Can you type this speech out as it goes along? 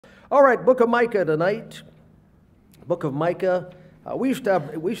All right, Book of Micah tonight. Book of Micah. We used to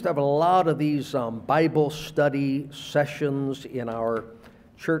have a lot of these Bible study sessions in our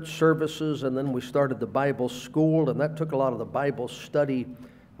church services, and then we started the Bible school, and that took a lot of the Bible study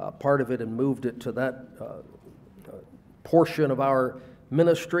part of it and moved it to that portion of our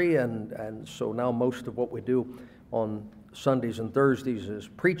ministry, and so now most of what we do on Sundays and Thursdays is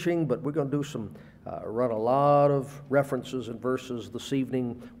preaching, but we're going to do run a lot of references and verses this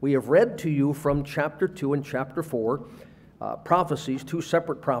evening. We have read to you from chapter 2 and chapter 4, prophecies, two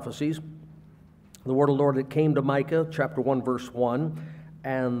separate prophecies. The word of the Lord that came to Micah, chapter 1, verse 1,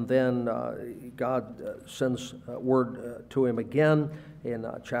 and then God sends word to him again in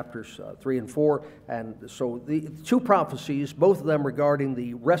chapters 3 and 4. And so the two prophecies, both of them regarding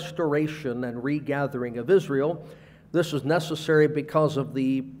the restoration and regathering of Israel. This is necessary because of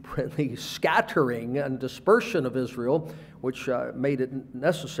the scattering and dispersion of Israel, which made it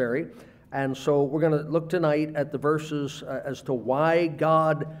necessary. And so we're going to look tonight at the verses as to why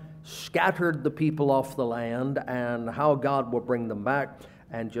God scattered the people off the land and how God will bring them back.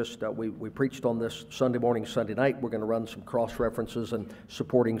 And just we preached on this Sunday morning, Sunday night. We're going to run some cross-references and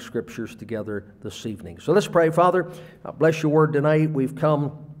supporting scriptures together this evening. So let's pray. Father, bless your word tonight. We've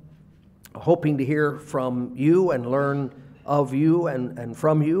come hoping to hear from you and learn of you and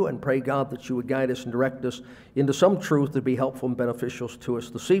from you, and pray, God, that you would guide us and direct us into some truth that be helpful and beneficial to us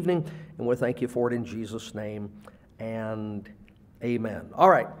this evening. And we thank you for it in Jesus' name, and amen. All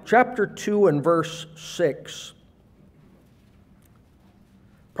right, chapter 2 and verse 6.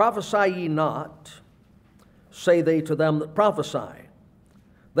 Prophesy ye not, say they to them that prophesy.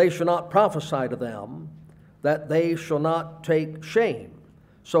 They shall not prophesy to them, that they shall not take shame.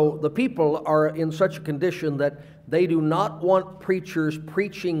 So the people are in such a condition that they do not want preachers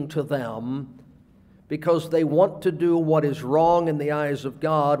preaching to them because they want to do what is wrong in the eyes of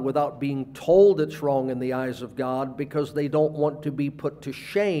God without being told it's wrong in the eyes of God, because they don't want to be put to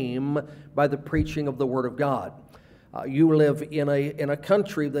shame by the preaching of the Word of God. You live in a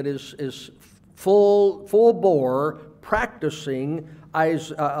country that is full bore practicing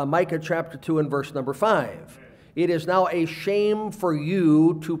Micah chapter 2 and verse number 5. It is now a shame for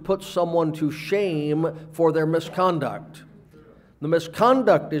you to put someone to shame for their misconduct. The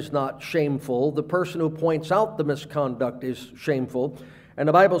misconduct is not shameful. The person who points out the misconduct is shameful. And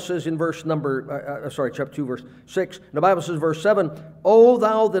the Bible says in chapter 2, verse 6, and the Bible says verse 7, O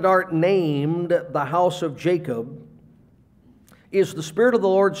thou that art named the house of Jacob, is the Spirit of the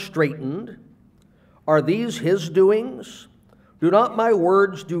Lord straitened? Are these his doings? Do not my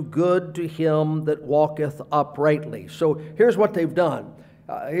words do good to him that walketh uprightly? So here's what they've done.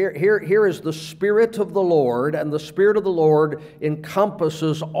 Here is the Spirit of the Lord, and the Spirit of the Lord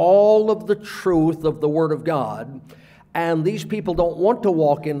encompasses all of the truth of the Word of God. And these people don't want to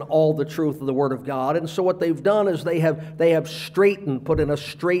walk in all the truth of the Word of God. And so what they've done is they have straightened, put in a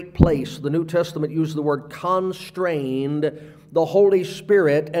straight place. The New Testament used the word constrained the Holy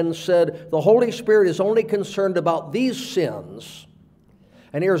Spirit and said the Holy Spirit is only concerned about these sins.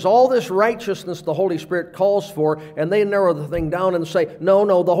 And here's all this righteousness the Holy Spirit calls for, and they narrow the thing down and say,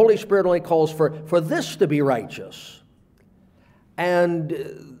 no, the Holy Spirit only calls for this to be righteous.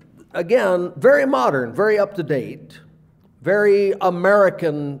 And again, very modern, very up to date, very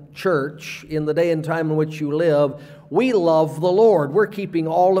American church in the day and time in which you live. We love the Lord. We're keeping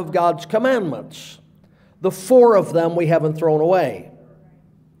all of God's commandments. The 4 of them we haven't thrown away.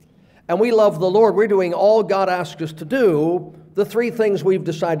 And we love the Lord. We're doing all God asks us to do, the 3 things we've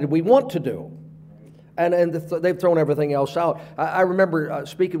decided we want to do. And they've thrown everything else out. I remember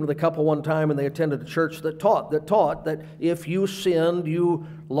speaking with a couple one time, and they attended a church that taught that if you sinned, you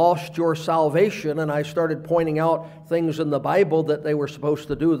lost your salvation. And I started pointing out things in the Bible that they were supposed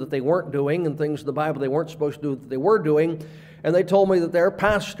to do that they weren't doing, and things in the Bible they weren't supposed to do that they were doing. And they told me that their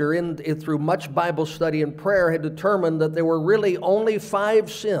pastor, through much Bible study and prayer, had determined that there were really only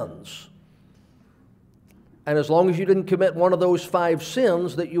 5 sins. And as long as you didn't commit one of those 5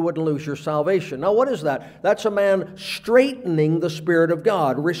 sins, that you wouldn't lose your salvation. Now, what is that? That's a man straightening the Spirit of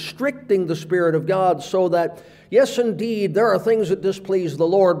God, restricting the Spirit of God, so that, yes, indeed, there are things that displease the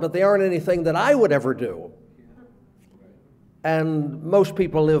Lord, but they aren't anything that I would ever do. And most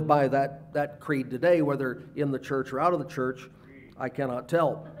people live by that creed today, whether in the church or out of the church, I cannot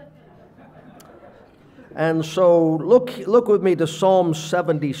tell. And so look with me to Psalm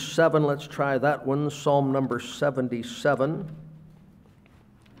 77. Let's try that one, Psalm number 77.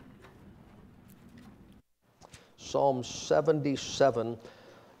 Psalm 77.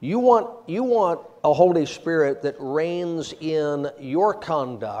 You want a Holy Spirit that reigns in your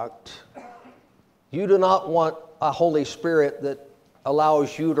conduct. You do not want a Holy Spirit that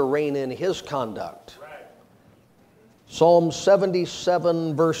allows you to rein in His conduct. Psalm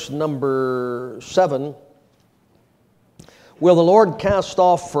 77, verse number 7. Will the Lord cast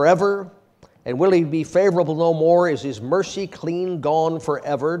off forever? And will He be favorable no more? Is His mercy clean gone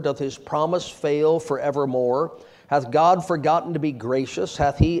forever? Doth His promise fail forevermore? Hath God forgotten to be gracious?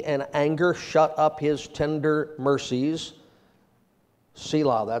 Hath He in anger shut up His tender mercies?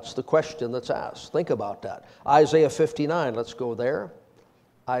 Selah, that's the question that's asked. Think about that. Isaiah 59, let's go there.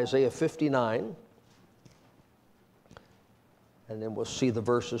 Isaiah 59. And then we'll see the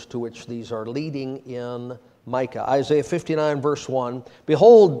verses to which these are leading in Micah. Isaiah 59, verse 1.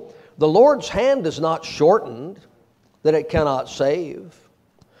 Behold, the Lord's hand is not shortened, that it cannot save,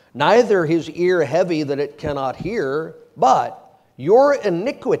 neither His ear heavy, that it cannot hear, but your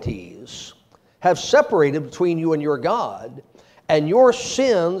iniquities have separated between you and your God, and your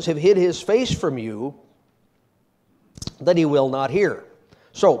sins have hid His face from you, that He will not hear.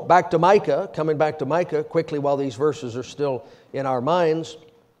 So, back to Micah, coming back to Micah quickly while these verses are still in our minds.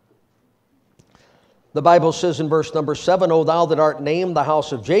 The Bible says in verse number 7, O thou that art named the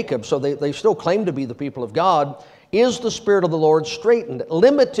house of Jacob, so they still claim to be the people of God, is the Spirit of the Lord straitened,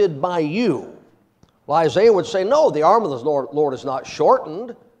 limited by you? Well, Isaiah would say, no, the arm of the Lord is not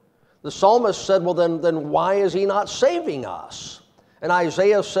shortened. The psalmist said, well, then why is He not saving us? And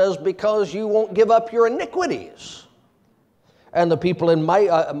Isaiah says, because you won't give up your iniquities. And the people in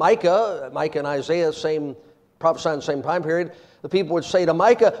Micah and Isaiah, prophesying the same time period, the people would say to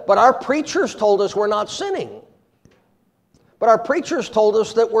Micah, but our preachers told us we're not sinning. But our preachers told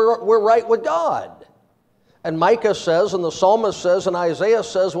us that we're right with God. And Micah says, and the psalmist says, and Isaiah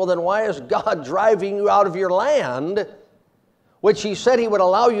says, well, then why is God driving you out of your land, which He said He would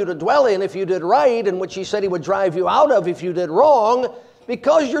allow you to dwell in if you did right, and which He said He would drive you out of if you did wrong,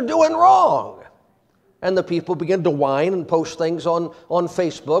 because you're doing wrong. And the people begin to whine and post things on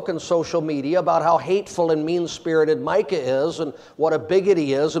Facebook and social media about how hateful and mean-spirited Micah is, and what a bigot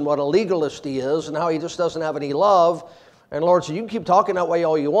he is, and what a legalist he is, and how he just doesn't have any love. And the Lord said, you can keep talking that way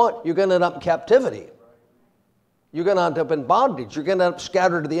all you want. You're going to end up in captivity. You're going to end up in bondage. You're going to end up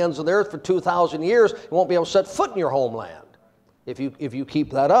scattered to the ends of the earth for 2,000 years. You won't be able to set foot in your homeland if you keep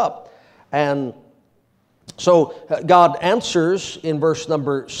that up. And so God answers in verse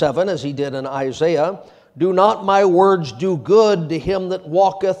number 7, as He did in Isaiah, do not my words do good to him that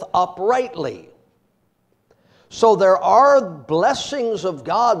walketh uprightly? So there are blessings of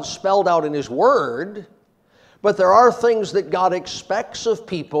God spelled out in His Word, but there are things that God expects of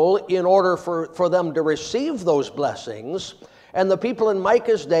people in order for them to receive those blessings. And the people in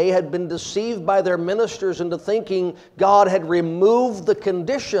Micah's day had been deceived by their ministers into thinking God had removed the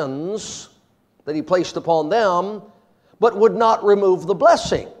conditions that He placed upon them, but would not remove the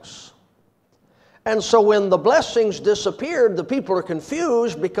blessings. And so when the blessings disappeared, the people are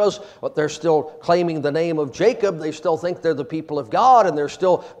confused because they're still claiming the name of Jacob. They still think they're the people of God, and they're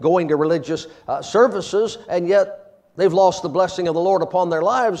still going to religious services, and yet they've lost the blessing of the Lord upon their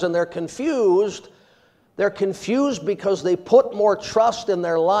lives, and they're confused. They're confused because they put more trust in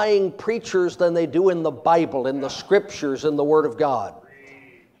their lying preachers than they do in the Bible, in the Scriptures, in the Word of God.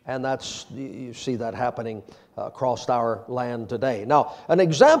 And you see that happening across our land today. Now, an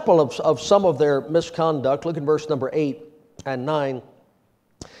example of some of their misconduct, look in verse number 8 and 9.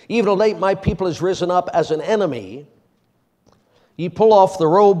 Even of late my people is risen up as an enemy. Ye pull off the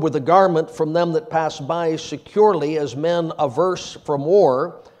robe with the garment from them that pass by securely, as men averse from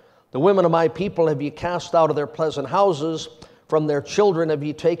war. The women of my people have ye cast out of their pleasant houses. From their children have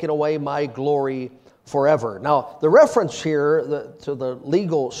ye taken away my glory forever. Now, the reference here to the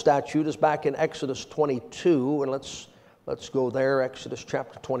legal statute is back in Exodus 22, and let's go there, Exodus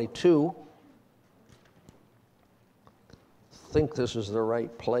chapter 22. I think this is the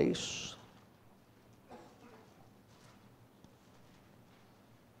right place.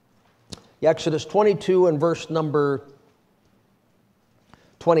 Exodus 22 and verse number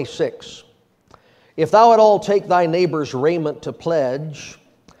 26. If thou at all take thy neighbor's raiment to pledge,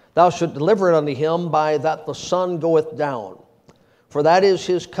 thou shalt deliver it unto him by that the sun goeth down. For that is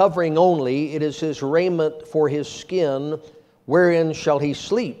his covering only, it is his raiment for his skin, wherein shall he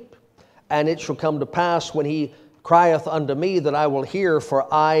sleep. And it shall come to pass when he crieth unto me that I will hear, for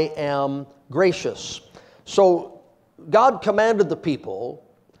I am gracious. So God commanded the people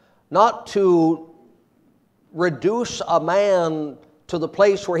not to reduce a man to the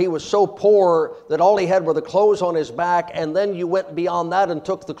place where he was so poor that all he had were the clothes on his back, and then you went beyond that and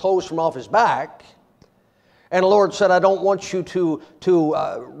took the clothes from off his back. And the Lord said, I don't want you to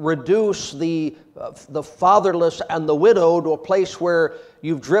reduce the fatherless and the widow to a place where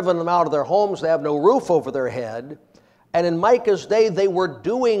you've driven them out of their homes, they have no roof over their head. And in Micah's day, they were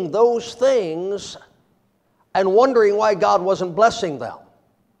doing those things and wondering why God wasn't blessing them.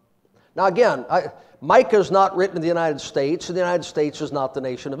 Now again, Micah's not written in the United States, and the United States is not the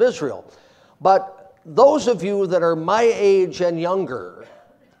nation of Israel. But those of you that are my age and younger,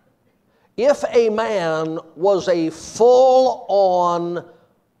 if a man was a full-on,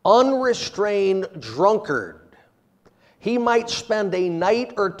 unrestrained drunkard, he might spend a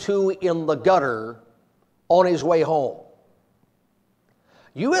night or two in the gutter on his way home.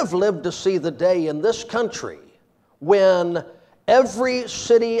 You have lived to see the day in this country when every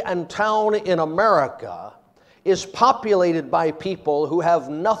city and town in America is populated by people who have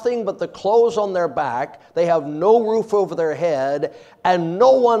nothing but the clothes on their back, they have no roof over their head, and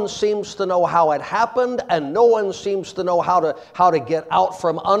no one seems to know how it happened, and no one seems to know how to get out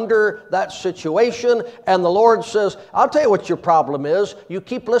from under that situation. And the Lord says, I'll tell you what your problem is. You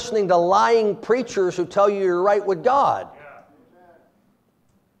keep listening to lying preachers who tell you you're right with God.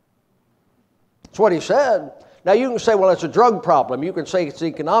 That's what he said. Now you can say, well, it's a drug problem. You can say it's an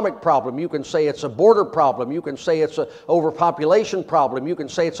economic problem. You can say it's a border problem. You can say it's an overpopulation problem. You can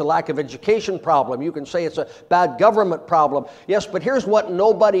say it's a lack of education problem. You can say it's a bad government problem. Yes, but here's what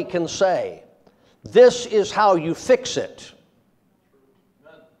nobody can say. This is how you fix it.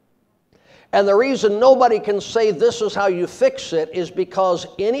 And the reason nobody can say this is how you fix it is because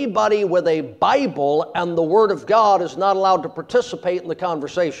anybody with a Bible and the Word of God is not allowed to participate in the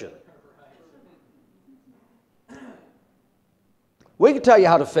conversation. We can tell you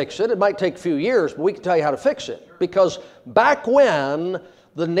how to fix it. It might take a few years, but we can tell you how to fix it. Because back when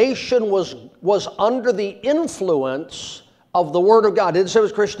the nation was under the influence of the Word of God, it didn't say it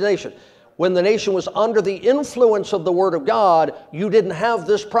was a Christian nation. When the nation was under the influence of the Word of God, you didn't have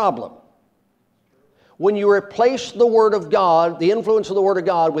this problem. When you replace the Word of God, the influence of the Word of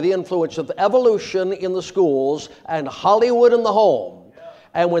God, with the influence of evolution in the schools and Hollywood in the home,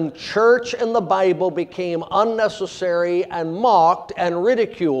 and when church and the Bible became unnecessary and mocked and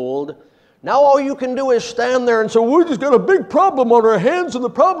ridiculed, now all you can do is stand there and say, we just got a big problem on our hands and the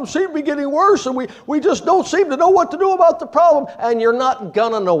problem seems to be getting worse and we just don't seem to know what to do about the problem. And you're not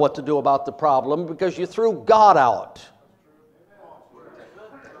going to know what to do about the problem because you threw God out.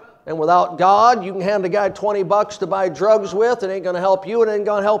 And without God, you can hand a guy $20 to buy drugs with. It ain't going to help you and it ain't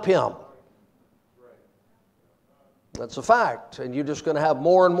going to help him. That's a fact. And you're just going to have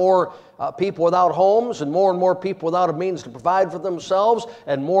more and more people without homes and more people without a means to provide for themselves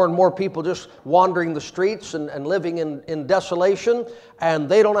and more people just wandering the streets and living in desolation. And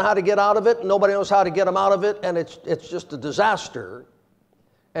they don't know how to get out of it. Nobody knows how to get them out of it. And it's just a disaster.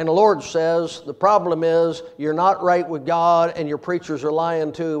 And the Lord says the problem is you're not right with God and your preachers are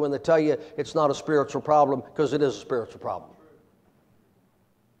lying too when they tell you it's not a spiritual problem, because it is a spiritual problem.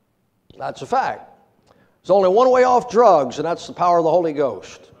 That's a fact. There's only one way off drugs, and that's the power of the Holy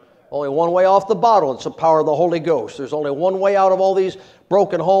Ghost. Only one way off the bottle, it's the power of the Holy Ghost. There's only one way out of all these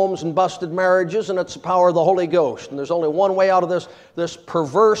broken homes and busted marriages, and it's the power of the Holy Ghost. And there's only one way out of this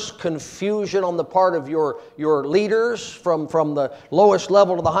perverse confusion on the part of your leaders from the lowest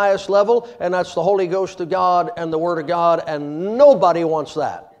level to the highest level, and that's the Holy Ghost of God and the Word of God, and nobody wants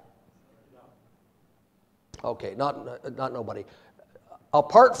that. Okay, not nobody.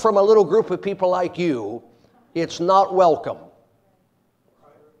 Apart from a little group of people like you, it's not welcome.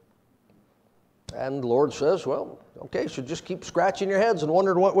 And the Lord says, well, okay, so just keep scratching your heads and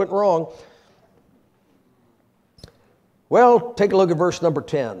wondering what went wrong. Well, take a look at verse number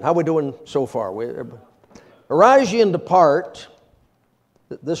 10. How are we doing so far? Arise ye and depart.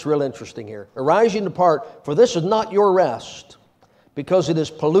 This is real interesting here. Arise ye and depart, for this is not your rest. Because it is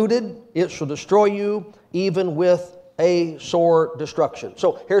polluted, it shall destroy you, even with a sore destruction.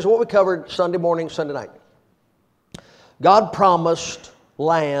 So here's what we covered Sunday morning, Sunday night. God promised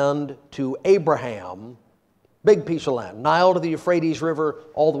land to Abraham, big piece of land, Nile to the Euphrates River,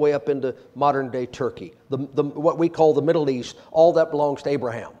 all the way up into modern-day Turkey. What we call the Middle East, all that belongs to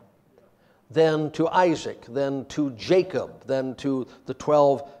Abraham. Then to Isaac, then to Jacob, then to the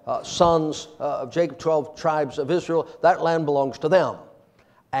 12 sons of Jacob, 12 tribes of Israel. That land belongs to them.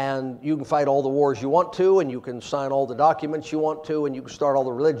 And you can fight all the wars you want to, and you can sign all the documents you want to, and you can start all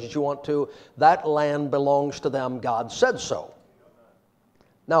the religions you want to. That land belongs to them. God said so.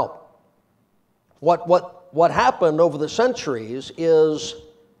 Now, what happened over the centuries is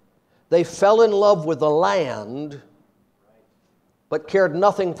they fell in love with the land, but cared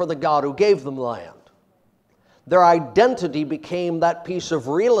nothing for the God who gave them the land. Their identity became that piece of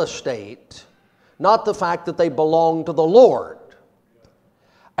real estate, not the fact that they belonged to the Lord.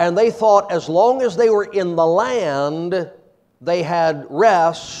 And they thought as long as they were in the land, they had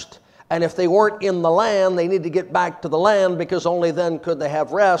rest, And if they weren't in the land, they need to get back to the land, because only then could they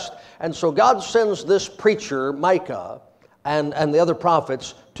have rest. And so God sends this preacher, Micah, and the other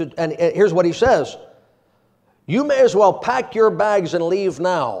prophets, and here's what he says: you may as well pack your bags and leave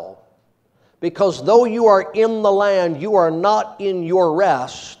now, because though you are in the land, you are not in your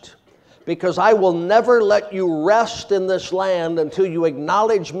rest, because I will never let you rest in this land until you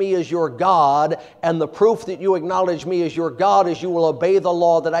acknowledge me as your God, and the proof that you acknowledge me as your God is you will obey the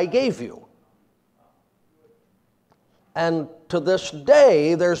law that I gave you. And to this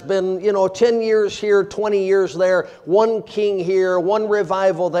day, there's been, 10 years here, 20 years there, one king here, one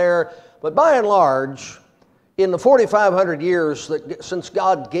revival there. But by and large, in the 4,500 years since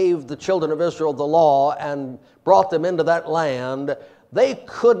God gave the children of Israel the law and brought them into that land, they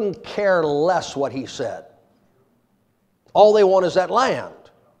couldn't care less what he said. All they want is that land.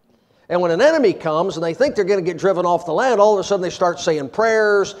 And when an enemy comes and they think they're going to get driven off the land, all of a sudden they start saying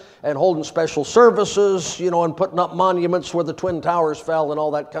prayers and holding special services, and putting up monuments where the Twin Towers fell and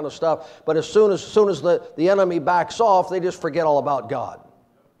all that kind of stuff. But as soon as the enemy backs off, they just forget all about God.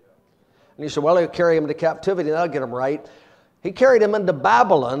 And he said, well, he'll carry him into captivity, and that'll get him right. He carried him into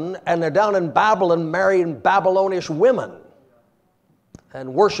Babylon, and they're down in Babylon marrying Babylonish women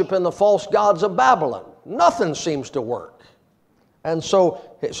and worshiping the false gods of Babylon. Nothing seems to work. And so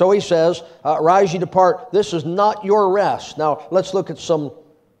he says, rise ye depart, this is not your rest. Now, let's look at some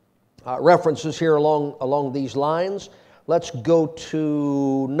references here along these lines. Let's go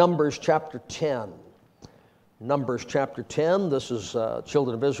to Numbers chapter 10. Numbers chapter 10, this is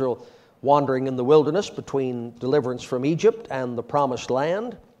children of Israel wandering in the wilderness between deliverance from Egypt and the promised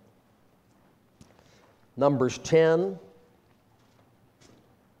land. Numbers 10.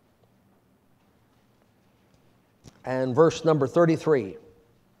 And verse number 33.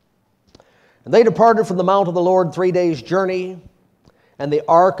 And they departed from the mount of the Lord 3 days' journey, and the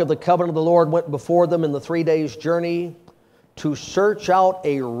ark of the covenant of the Lord went before them in the 3 days' journey to search out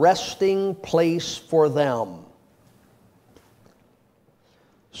a resting place for them.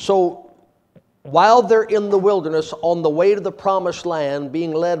 So while they're in the wilderness on the way to the promised land,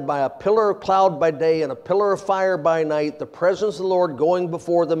 being led by a pillar of cloud by day and a pillar of fire by night, the presence of the Lord going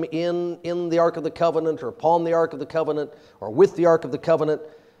before them in the Ark of the Covenant, or upon the Ark of the Covenant, or with the Ark of the Covenant,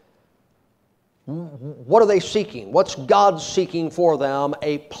 what are they seeking? What's God seeking for them?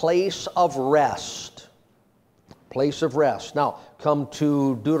 A place of rest. Place of rest. Now, come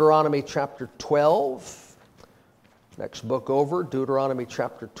to Deuteronomy chapter 12. Next book over, Deuteronomy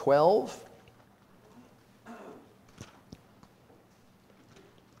chapter 12.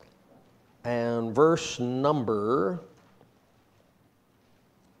 And verse number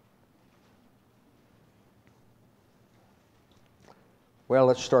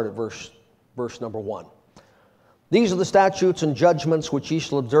 1. These are the statutes and judgments which ye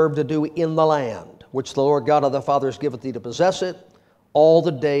shall observe to do in the land, which the Lord God of thy fathers giveth thee to possess it, all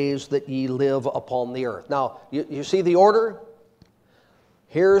the days that ye live upon the earth. Now, you see the order?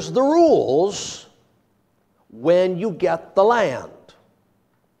 Here's the rules when you get the land.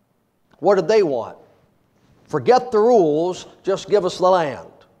 What did they want? Forget the rules, just give us the land.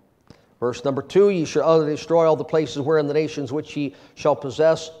 Verse number 2, ye shall utterly destroy all the places wherein the nations which ye shall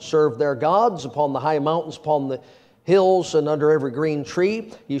possess serve their gods, upon the high mountains, upon the hills, and under every green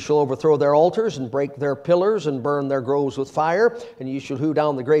tree. Ye shall overthrow their altars, and break their pillars, and burn their groves with fire. And ye shall hew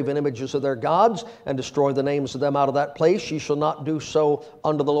down the graven images of their gods, and destroy the names of them out of that place. Ye shall not do so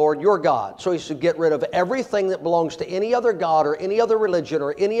unto the Lord your God. So he should get rid of everything that belongs to any other god, or any other religion,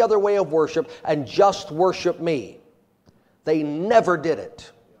 or any other way of worship, and just worship me. They never did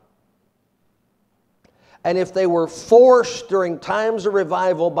it. And if they were forced during times of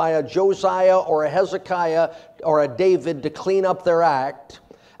revival by a Josiah or a Hezekiah or a David to clean up their act,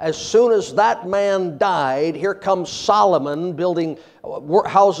 as soon as that man died, here comes Solomon building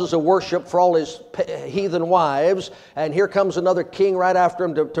houses of worship for all his heathen wives, and here comes another king right after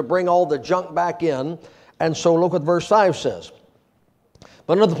him to bring all the junk back in. And so look what verse 5 says.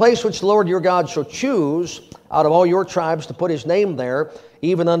 But unto the place which the Lord your God shall choose out of all your tribes to put his name there,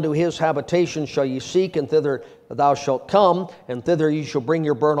 even unto his habitation shall ye seek, and thither thou shalt come, and thither ye shall bring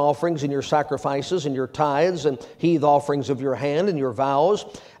your burnt offerings and your sacrifices and your tithes and heave offerings of your hand and your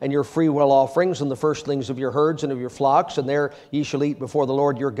vows and your freewill offerings and the firstlings of your herds and of your flocks, and there ye shall eat before the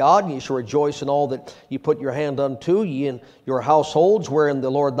Lord your God, and ye shall rejoice in all that ye put your hand unto, ye and your households, wherein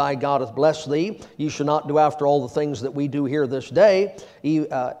the Lord thy God hath blessed thee. Ye shall not do after all the things that we do here this day,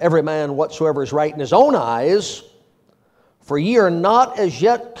 every man whatsoever is right in his own eyes. For ye are not as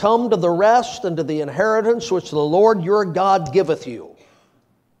yet come to the rest and to the inheritance which the Lord your God giveth you.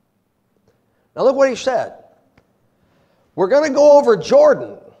 Now look what he said. We're going to go over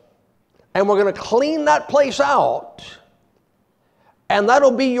Jordan, and we're going to clean that place out, and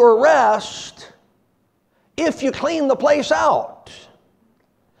that'll be your rest if you clean the place out.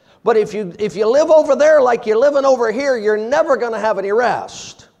 But if you live over there like you're living over here, you're never going to have any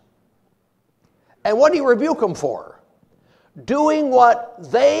rest. And what do you rebuke them for? Doing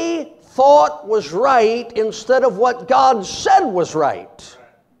what they thought was right instead of what God said was right.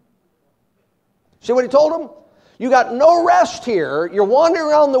 See what he told them? You got no rest here. You're wandering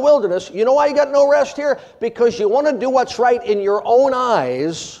around the wilderness. You know why you got no rest here? Because you want to do what's right in your own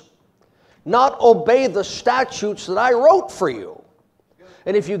eyes, not obey the statutes that I wrote for you.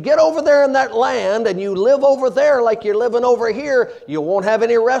 And if you get over there in that land and you live over there like you're living over here, you won't have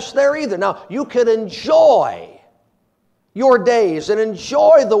any rest there either. Now, you can enjoy your days and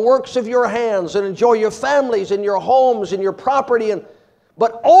enjoy the works of your hands and enjoy your families and your homes and your property,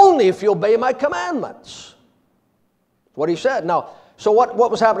 but only if you obey my commandments. What he said. Now, so what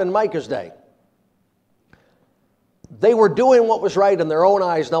was happening in Micah's day? They were doing what was right in their own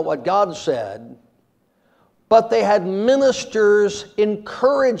eyes, not what God said, but they had ministers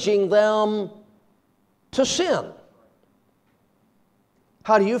encouraging them to sin.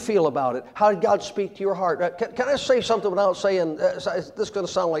 How do you feel about it? How did God speak to your heart? Can I say something without saying, this is going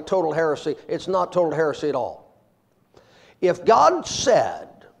to sound like total heresy. It's not total heresy at all. If God said,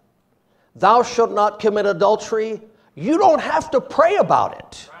 thou shalt not commit adultery, you don't have to pray about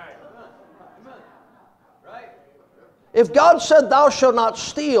it. If God said, thou shalt not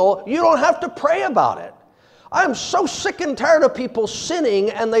steal, you don't have to pray about it. I'm so sick and tired of people sinning,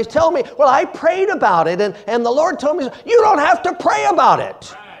 and they tell me, well, I prayed about it, and the Lord told me, you don't have to pray about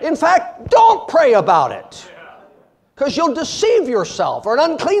it. In fact, don't pray about it, because you'll deceive yourself, or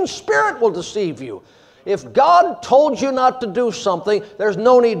an unclean spirit will deceive you. If God told you not to do something, there's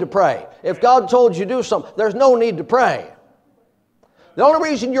no need to pray. If God told you to do something, there's no need to pray. The only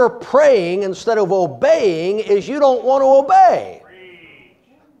reason you're praying instead of obeying is you don't want to obey.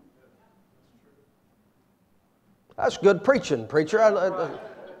 That's good preaching, preacher. I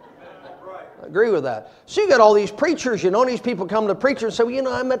agree with that. So you got all these preachers, and these people come to the preacher and say, well,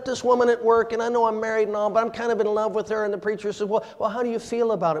 I met this woman at work, and I know I'm married and all, but I'm kind of in love with her. And the preacher says, well, how do you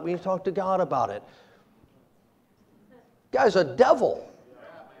feel about it when you talk to God about it? Guy's a devil.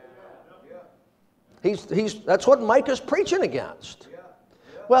 That's what Micah's preaching against.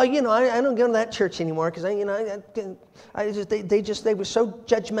 Well, I don't go to that church anymore because they were so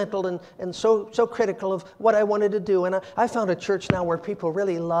judgmental and so critical of what I wanted to do. And I found a church now where people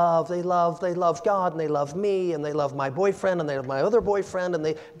really love God, and they love me, and they love my boyfriend, and they love my other boyfriend, and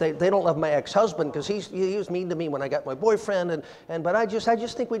they don't love my ex-husband because he was mean to me when I got my boyfriend. But I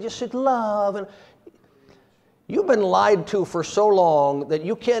just think we just should love. And you've been lied to for so long that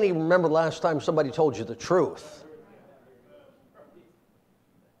you can't even remember the last time somebody told you the truth.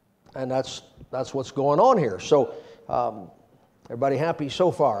 And that's what's going on here. So, everybody happy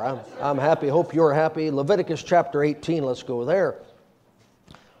so far? I'm happy. Hope you're happy. Leviticus chapter 18. Let's go there.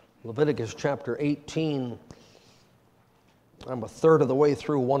 Leviticus chapter 18. I'm a third of the way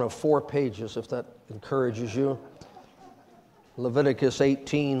through one of 4 pages, if that encourages you. Leviticus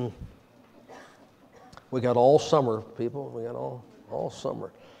 18. We got all summer, people. We got all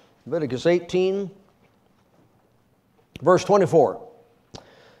summer. Leviticus 18, verse 24.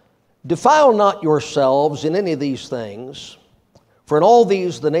 Defile not yourselves in any of these things, for in all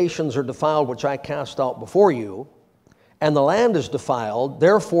these the nations are defiled which I cast out before you, and the land is defiled.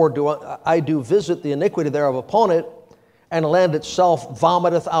 Therefore I do visit the iniquity thereof upon it, and the land itself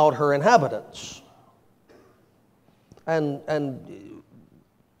vomiteth out her inhabitants. And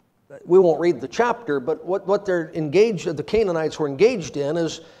we won't read the chapter, but what the Canaanites were engaged in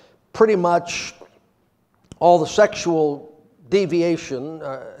is pretty much all the sexual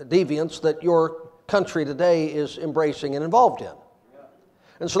deviance that your country today is embracing and involved in.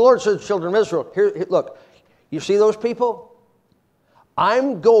 And so the Lord said to the children of Israel, here, look, you see those people?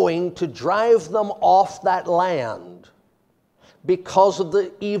 I'm going to drive them off that land because of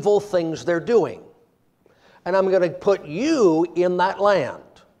the evil things they're doing. And I'm going to put you in that land.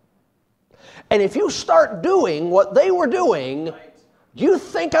 And if you start doing what they were doing, do you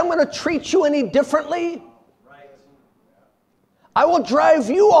think I'm going to treat you any differently? I will drive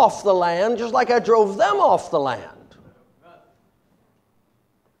you off the land just like I drove them off the land.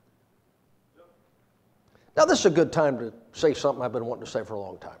 Now, this is a good time to say something I've been wanting to say for a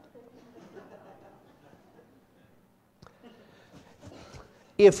long time.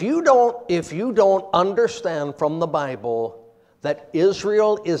 If you don't understand from the Bible that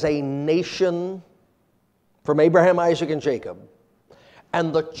Israel is a nation from Abraham, Isaac, and Jacob,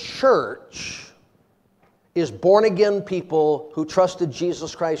 and the church is born-again people who trusted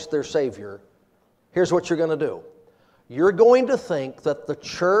Jesus Christ their Savior, here's what you're going to do. You're going to think that the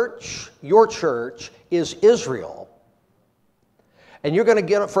church, your church, is Israel. And you're going to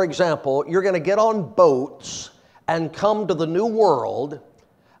get, for example, you're going to get on boats and come to the New World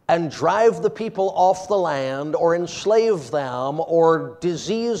and drive the people off the land or enslave them or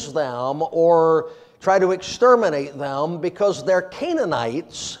disease them or try to exterminate them because they're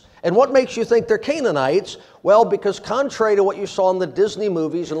Canaanites. And what makes you think they're Canaanites? Well, because contrary to what you saw in the Disney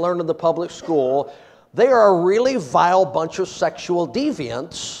movies and learned in the public school, they are a really vile bunch of sexual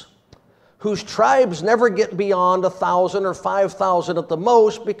deviants whose tribes never get beyond 1,000 or 5,000 at the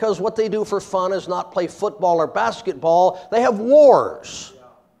most, because what they do for fun is not play football or basketball. They have wars.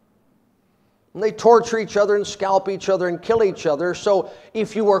 And they torture each other and scalp each other and kill each other. So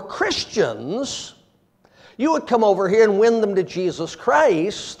if you were Christians, you would come over here and win them to Jesus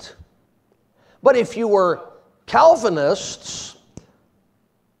Christ. But if you were Calvinists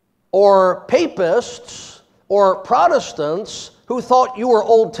or Papists or Protestants who thought you were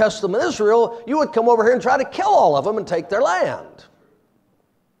Old Testament Israel, you would come over here and try to kill all of them and take their land.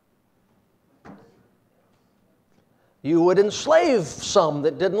 You would enslave some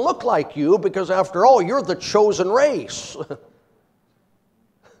that didn't look like you, because after all, you're the chosen race.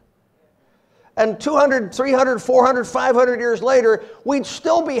 And 200, 300, 400, 500 years later, we'd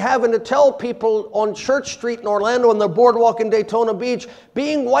still be having to tell people on Church Street in Orlando and the boardwalk in Daytona Beach,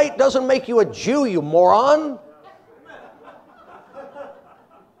 being white doesn't make you a Jew, you moron.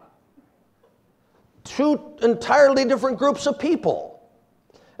 Two entirely different groups of people.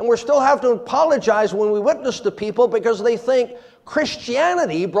 And we still have to apologize when we witness to people because they think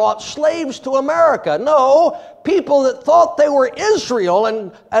Christianity brought slaves to America. No, people that thought they were Israel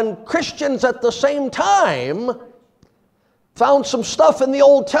and Christians at the same time found some stuff in the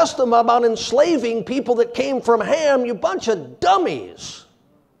Old Testament about enslaving people that came from Ham. You bunch of dummies.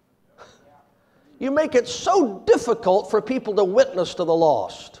 You make it so difficult for people to witness to the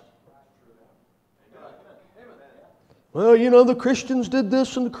lost. Well, you know, the Christians did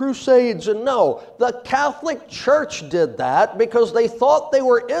this in the Crusades. And no, the Catholic Church did that because they thought they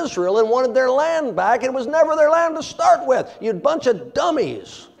were Israel and wanted their land back. It was never their land to start with. You bunch of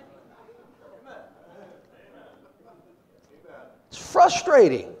dummies. It's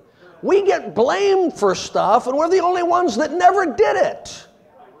frustrating. We get blamed for stuff, and we're the only ones that never did it.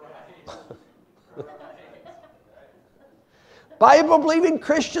 Bible-believing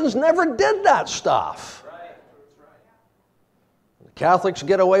Christians never did that stuff. Catholics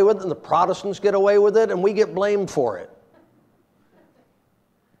get away with it, and the Protestants get away with it, and we get blamed for it.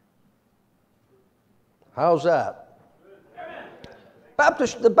 How's that?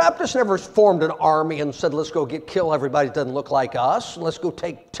 The Baptists never formed an army and said, let's go kill everybody that doesn't look like us, and let's go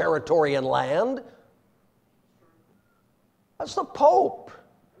take territory and land. That's the Pope,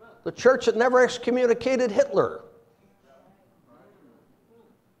 the church that never excommunicated Hitler.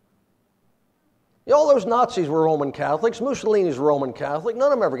 All those Nazis were Roman Catholics. Mussolini's Roman Catholic.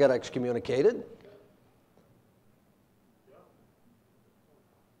 None of them ever got excommunicated.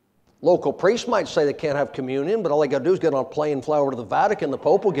 Local priests might say they can't have communion, but all they got to do is get on a plane and fly over to the Vatican. The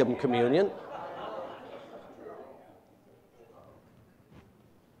Pope will give them communion.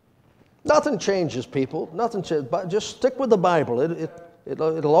 Nothing changes, people. Nothing changes. But just stick with the Bible.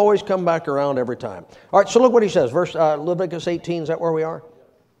 It'll always come back around every time. All right, so look what he says. Leviticus 18, is that where we are?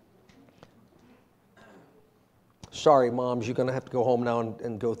 Sorry, moms, you're going to have to go home now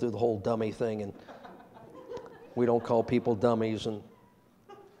and go through the whole dummy thing. And we don't call people dummies. And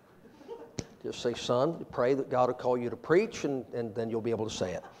just say, son, pray that God will call you to preach, and then you'll be able to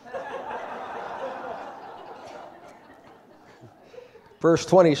say it. Verse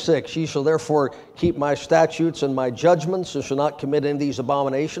 26, ye shall therefore keep my statutes and my judgments, and shall not commit any of these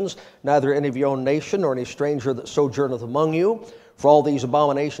abominations, neither any of your own nation, nor any stranger that sojourneth among you. For all these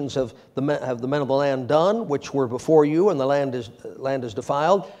abominations have the men of the land done, which were before you, and the land is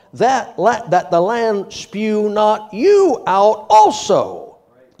defiled, that the land spew not you out also,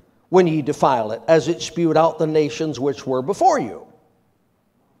 when ye defile it, as it spewed out the nations which were before you.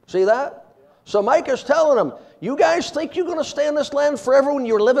 See that? So Micah's telling them, you guys think you're going to stay in this land forever when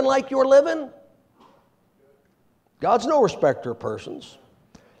you're living like you're living? God's no respecter of persons.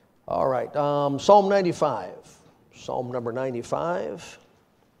 All right, Psalm 95. Psalm number 95.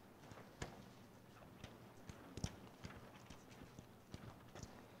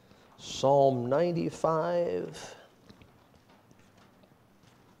 Psalm 95.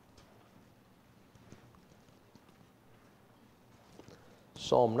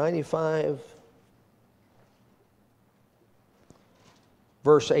 Psalm 95,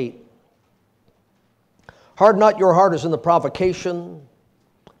 verse 8. Harden not your heart as in the provocation,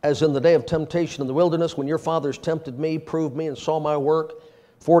 as in the day of temptation in the wilderness, when your fathers tempted me, proved me, and saw my work.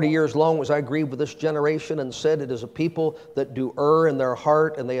 40 years long was I grieved with this generation, and said, it is a people that do err in their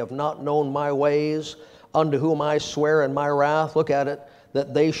heart, and they have not known my ways, unto whom I swear in my wrath, look at it,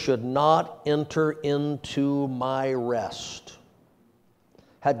 that they should not enter into my rest.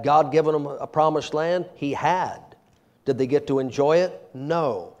 Had God given them a promised land? He had. Did they get to enjoy it?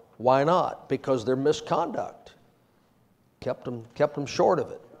 No. Why not? Because their misconduct kept them short of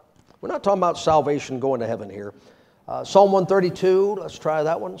it. We're not talking about salvation going to heaven here. Psalm 132, let's try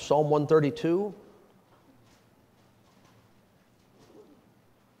that one. Psalm 132.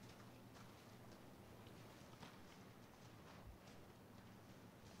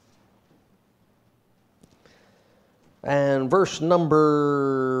 And verse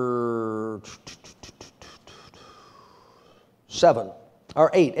number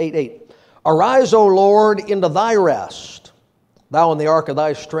 8. Arise, O Lord, into thy rest. Thou in the ark of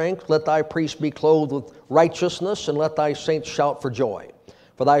thy strength, let thy priests be clothed with righteousness, and let thy saints shout for joy.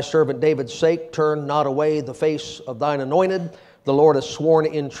 For thy servant David's sake, turn not away the face of thine anointed. The Lord has sworn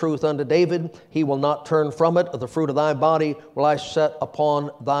in truth unto David. He will not turn from it. Of the fruit of thy body will I set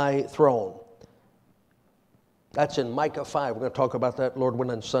upon thy throne. That's in Micah 5. We're going to talk about that, Lord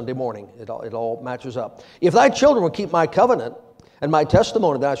willing, on Sunday morning. It all matches up. If thy children will keep my covenant, and my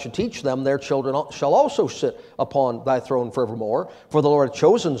testimony that I should teach them, their children shall also sit upon thy throne forevermore. For the Lord hath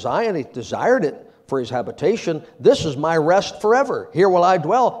chosen Zion, he desired it for his habitation. This is my rest forever. Here will I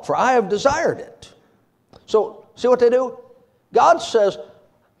dwell, for I have desired it. So, see what they do? God says,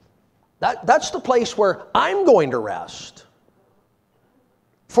 that's the place where I'm going to rest.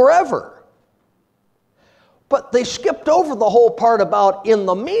 Forever. But they skipped over the whole part about, in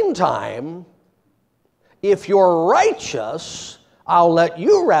the meantime, if you're righteous, I'll let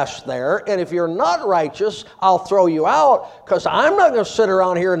you rest there, and if you're not righteous, I'll throw you out, because I'm not going to sit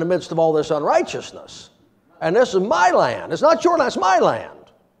around here in the midst of all this unrighteousness. And this is my land. It's not your land, it's my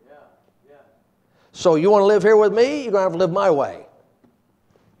land. So you want to live here with me, you're going to have to live my way.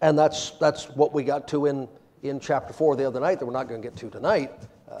 And that's what we got to in chapter 4 the other night that we're not going to get to tonight,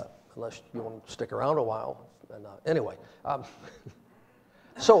 unless you want to stick around a while. And, anyway,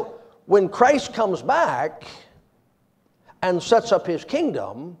 so when Christ comes back and sets up his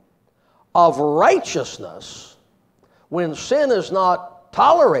kingdom of righteousness, when sin is not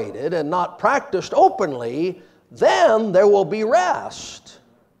tolerated and not practiced openly, then there will be rest.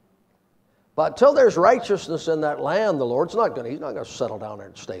 But until there's righteousness in that land, the Lord's not going to, he's not going to settle down there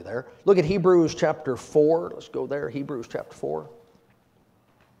and stay there. Look at Hebrews chapter 4. Let's go there, Hebrews chapter 4.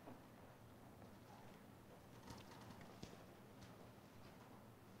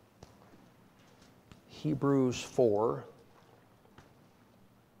 Hebrews 4.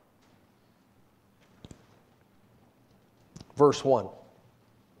 Verse 1.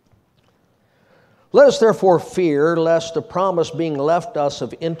 Let us therefore fear, lest the promise being left us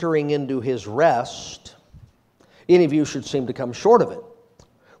of entering into his rest, any of you should seem to come short of it.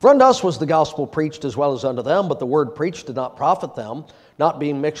 For unto us was the gospel preached as well as unto them, but the word preached did not profit them, not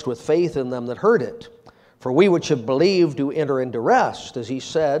being mixed with faith in them that heard it. For we which have believed do enter into rest, as he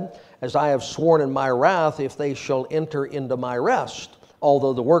said, as I have sworn in my wrath, if they shall enter into my rest,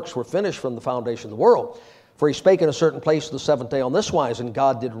 although the works were finished from the foundation of the world. For he spake in a certain place the seventh day on this wise, and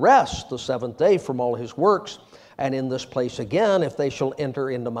God did rest the seventh day from all his works, and in this place again, if they shall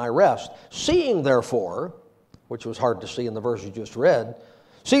enter into my rest. Seeing therefore, which was hard to see in the verse you just read,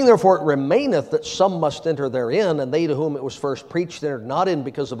 seeing therefore it remaineth that some must enter therein, and they to whom it was first preached entered not in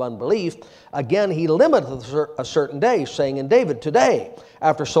because of unbelief, again he limiteth a certain day, saying in David, today,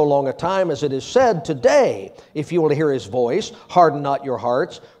 after so long a time as it is said, today, if you will hear his voice, harden not your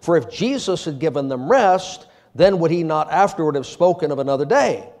hearts. For if Jesus had given them rest, then would he not afterward have spoken of another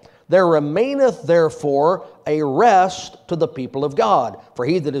day? There remaineth therefore a rest to the people of God. For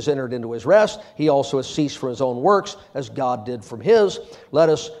he that is entered into his rest, he also has ceased from his own works, as God did from his. Let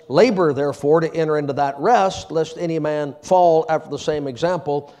us labor therefore to enter into that rest, lest any man fall after the same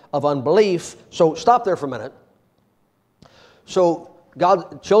example of unbelief. So stop there for a minute. So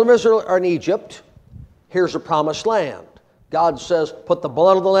children of Israel are in Egypt. Here's a promised land. God says, put the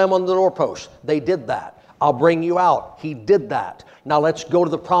blood of the lamb on the doorpost. They did that. I'll bring you out. He did that. Now let's go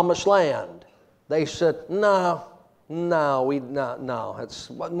to the promised land. They said, no,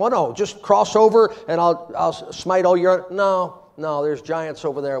 just cross over and I'll smite all your, no, there's giants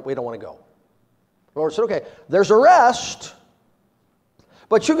over there. We don't want to go. The Lord said, okay, there's a rest,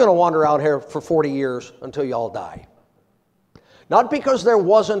 but you're going to wander out here for 40 years until you all die. Not because there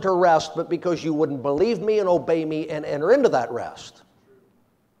wasn't a rest, but because you wouldn't believe me and obey me and enter into that rest.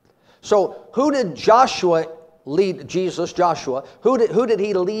 So who did Joshua lead Jesus, Joshua, who did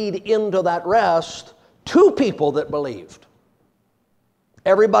he lead into that rest? 2 people that believed.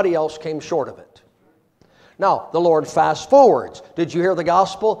 Everybody else came short of it. Now, the Lord fast forwards. Did you hear the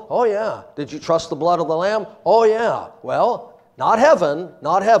gospel? Oh, yeah. Did you trust the blood of the Lamb? Oh, yeah. Well, not heaven,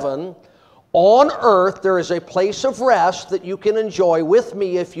 not heaven. On earth, there is a place of rest that you can enjoy with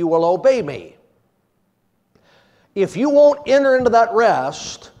me if you will obey me. If you won't enter into that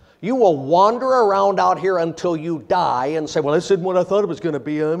rest, you will wander around out here until you die and say, well, this isn't what I thought it was going to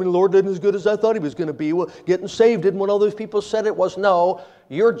be. I mean, the Lord isn't as good as I thought he was going to be. Well, getting saved isn't what all those people said it was. No,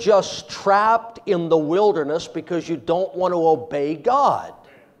 you're just trapped in the wilderness because you don't want to obey God.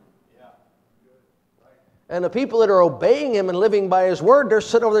 And the people that are obeying him and living by his word, they're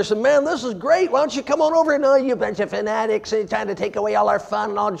sitting over there saying, man, this is great. Why don't you come on over? No, you bunch of fanatics and trying to take away all our fun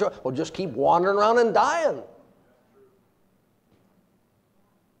and all joy. Well, just keep wandering around and dying.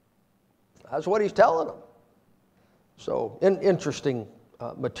 That's what he's telling them. So, interesting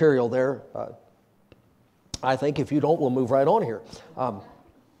material there. I think if you don't, we'll move right on here.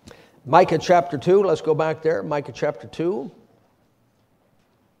 Micah chapter 2, let's go back there. Micah chapter 2.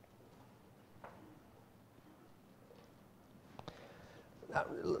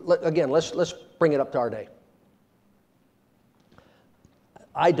 Again, let's bring it up to our day.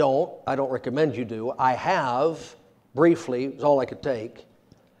 I don't recommend you do. I have, briefly, it's all I could take.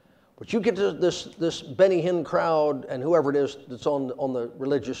 But you get to this Benny Hinn crowd and whoever it is that's on the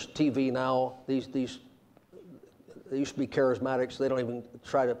religious TV now, they used to be charismatics. They don't even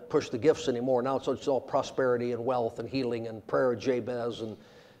try to push the gifts anymore. Now it's all prosperity and wealth and healing and prayer of Jabez and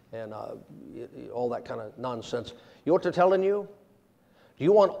all that kind of nonsense. You know what they're telling you? Do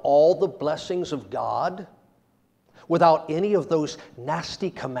you want all the blessings of God without any of those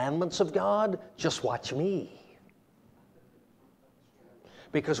nasty commandments of God? Just watch me.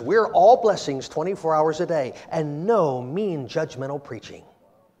 Because we're all blessings 24 hours a day and no mean judgmental preaching.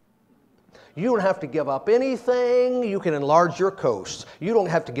 You don't have to give up anything. You can enlarge your coasts. You don't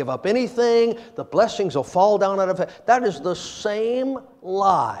have to give up anything. The blessings will fall down out of heaven. That is the same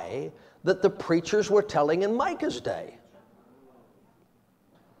lie that the preachers were telling in Micah's day.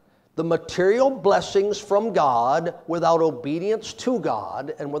 The material blessings from God without obedience to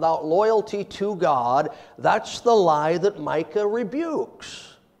God and without loyalty to God, that's the lie that Micah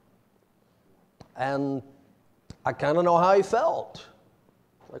rebukes. And I kind of know how he felt.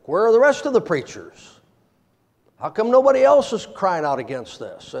 Like, where are the rest of the preachers? How come nobody else is crying out against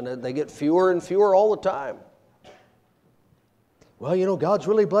this? And they get fewer and fewer all the time. Well, you know, God's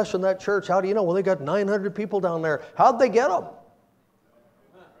really blessing that church. How do you know? Well, they got 900 people down there. How'd they get them?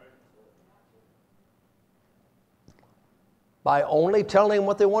 By only telling them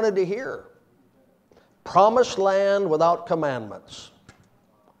what they wanted to hear. Promised land without commandments.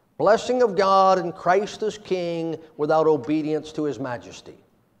 Blessing of God and Christ as King without obedience to his majesty.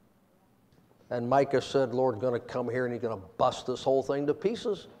 And Micah said, Lord's going to come here and he's going to bust this whole thing to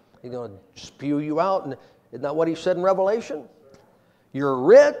pieces. He's going to spew you out. And isn't that what he said in Revelation? You're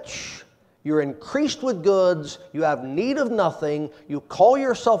rich. You're increased with goods, you have need of nothing, you call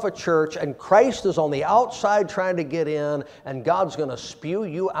yourself a church, and Christ is on the outside trying to get in, and God's going to spew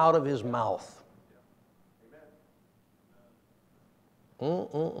you out of his mouth.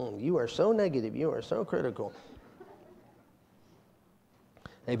 You are so negative, you are so critical.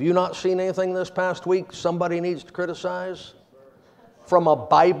 Have you not seen anything this past week somebody needs to criticize? From a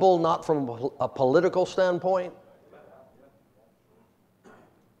Bible, not from a political standpoint?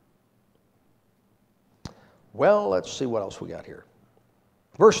 Well, let's see what else we got here.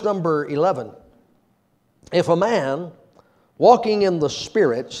 Verse number 11. If a man walking in the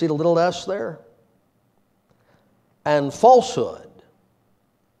Spirit, see the little s there? And falsehood.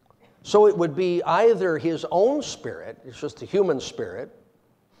 So it would be either his own spirit, it's just a human spirit,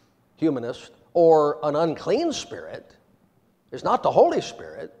 humanist, or an unclean spirit. It's not the Holy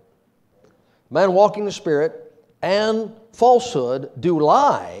Spirit. Man walking in the Spirit and falsehood do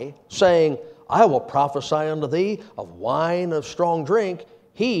lie, saying, I will prophesy unto thee of wine of strong drink.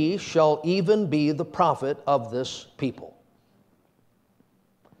 He shall even be the prophet of this people.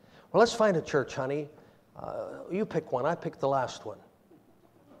 Well, let's find a church, honey. You pick one. I picked the last one.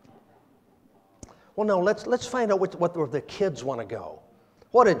 Well, no, let's find out what the kids want to go.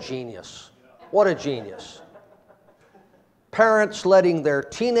 What a genius. What a genius. Parents letting their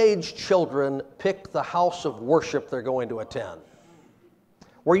teenage children pick the house of worship they're going to attend.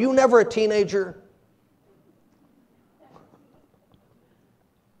 Were you never a teenager?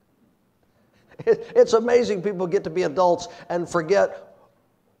 It's amazing people get to be adults and forget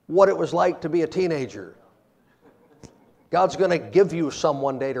what it was like to be a teenager. God's going to give you some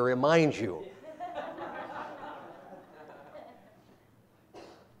one day to remind you.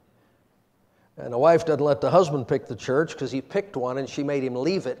 And the wife doesn't let the husband pick the church because he picked one and she made him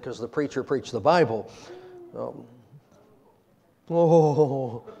leave it because the preacher preached the Bible.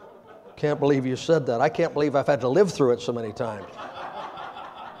 Oh, can't believe you said that. I can't believe I've had to live through it so many times.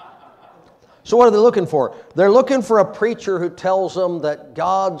 So what are they looking for? They're looking for a preacher who tells them that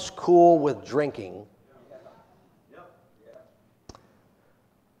God's cool with drinking.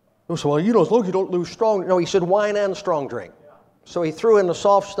 So, well, you don't lose strong. No, he said wine and strong drink. So he threw in the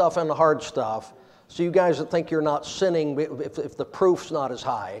soft stuff and the hard stuff. So you guys that think you're not sinning if the proof's not as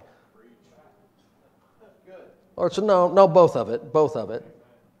high. Or it's no, both of it.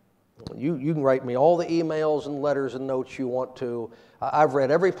 You can write me all the emails and letters and notes you want to. I've read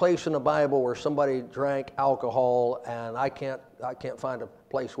every place in the Bible where somebody drank alcohol, and I can't find a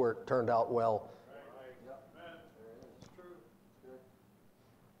place where it turned out well.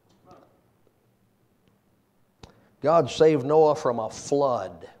 God saved Noah from a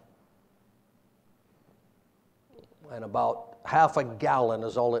flood. And about half a gallon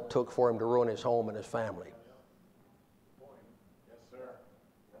is all it took for him to ruin his home and his family.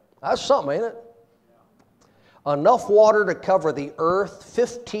 That's something, ain't it? Enough water to cover the earth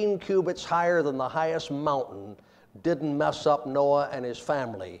 15 cubits higher than the highest mountain didn't mess up Noah and his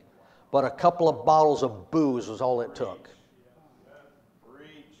family. But a couple of bottles of booze was all it took.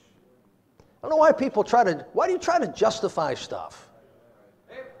 I don't know why people why do you try to justify stuff?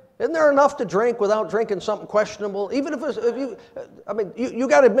 Isn't there enough to drink without drinking something questionable? Even if you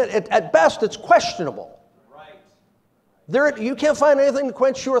got to admit, at best, it's questionable. You can't find anything to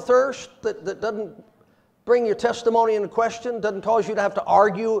quench your thirst that doesn't bring your testimony into question, doesn't cause you to have to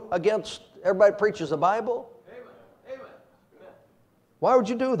argue against everybody preaches the Bible. Amen. Why would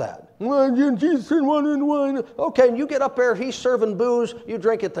you do that? Well, Jesus said water and wine. Okay, and you get up there, he's serving booze, you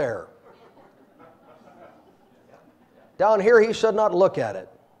drink it there. Down here, he said not to look at it.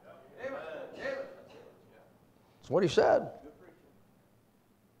 That's what he said.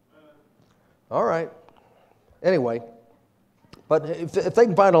 All right. Anyway, but if they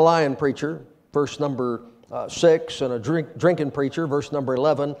can find a lying preacher, verse number 6, and a drinking preacher, verse number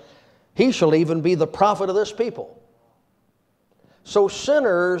 11, he shall even be the prophet of this people. So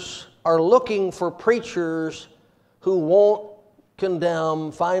sinners are looking for preachers who won't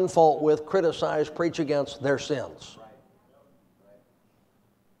condemn, find fault with, criticize, preach against their sins.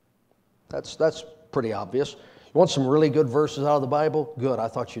 That's pretty obvious. You want some really good verses out of the Bible? Good, I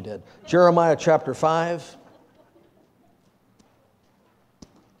thought you did. Jeremiah chapter 5.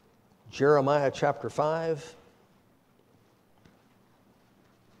 Jeremiah chapter 5.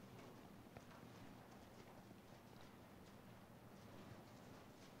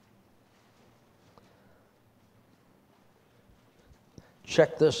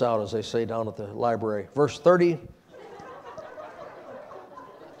 Check this out, as they say down at the library. Verse 30.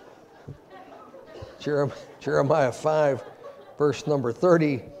 Jeremiah 5, verse number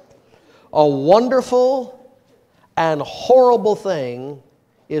 30. A wonderful and horrible thing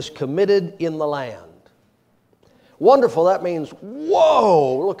is committed in the land. Wonderful, that means,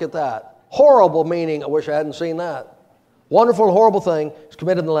 whoa, look at that. Horrible meaning, I wish I hadn't seen that. Wonderful and horrible thing is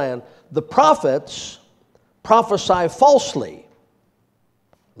committed in the land. The prophets prophesy falsely.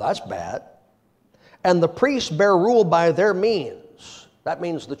 That's bad. And the priests bear rule by their means. That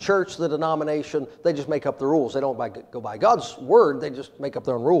means the church, the denomination, they just make up the rules. They don't go by God's word. They just make up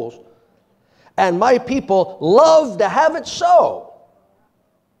their own rules. And my people love to have it so.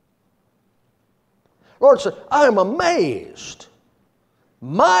 Lord said, I am amazed.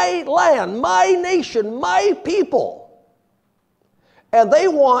 My land, my nation, my people. And they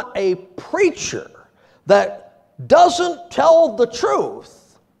want a preacher that doesn't tell the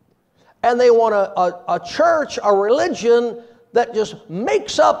truth. And they want a church, a religion that just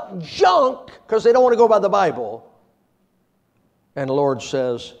makes up junk because they don't want to go by the Bible. And the Lord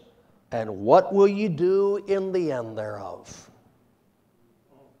says, and what will you do in the end thereof?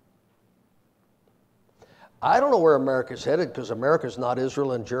 I don't know where America's headed because America's not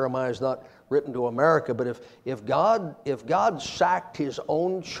Israel and Jeremiah's not written to America. But if God sacked his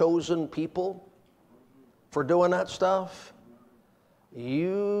own chosen people for doing that stuff,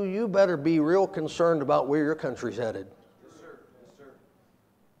 you better be real concerned about where your country's headed.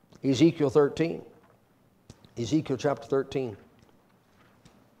 Ezekiel 13. Ezekiel chapter 13.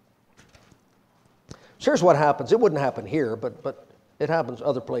 So here's what happens. It wouldn't happen here, but it happens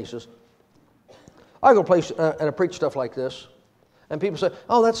other places. I go place and I preach stuff like this, and people say,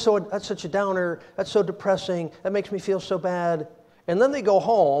 "Oh, that's such a downer. That's so depressing. That makes me feel so bad." And then they go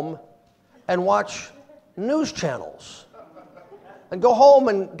home and watch news channels, and go home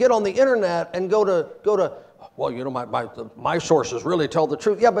and get on the internet and go to. Well, you know, my sources really tell the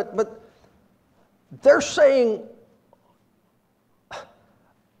truth. Yeah, but they're saying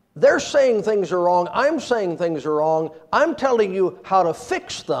things are wrong. I'm saying things are wrong. I'm telling you how to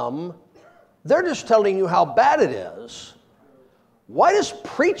fix them. They're just telling you how bad it is. Why does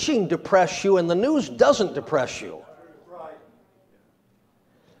preaching depress you and the news doesn't depress you?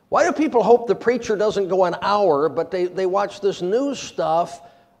 Why do people hope the preacher doesn't go an hour, but they watch this news stuff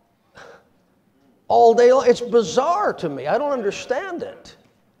all day long? It's bizarre to me. I don't understand it.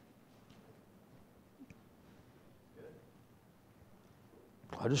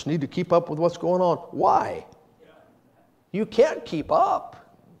 I just need to keep up with what's going on. Why? You can't keep up.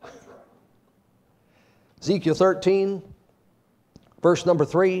 Ezekiel 13, verse number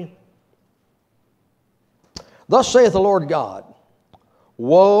 3. Thus saith the Lord God,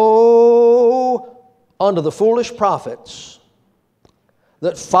 woe unto the foolish prophets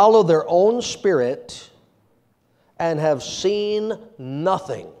that follow their own spirit and have seen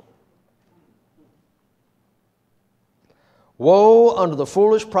nothing. Woe unto the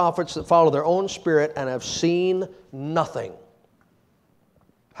foolish prophets that follow their own spirit and have seen nothing.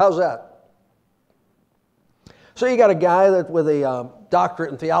 How's that? So you got a guy that with a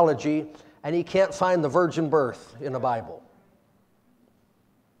doctorate in theology, and he can't find the virgin birth in the Bible.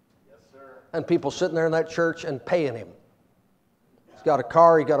 Yes, sir. And people sitting there in that church and paying him. He's got a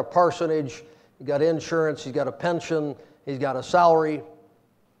car, he's got a parsonage, he's got insurance, he's got a pension, he's got a salary,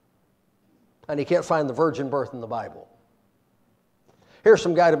 and he can't find the virgin birth in the Bible. Here's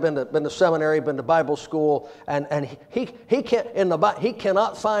some guy that's been to seminary, been to Bible school, and he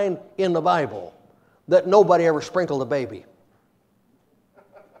cannot find in the Bible that nobody ever sprinkled a baby.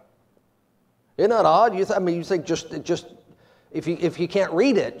 Isn't that odd? You think just if you can't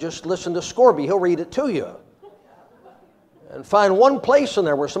read it, just listen to Scorby. He'll read it to you. And find one place in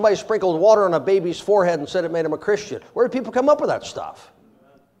there where somebody sprinkled water on a baby's forehead and said it made him a Christian. Where did people come up with that stuff?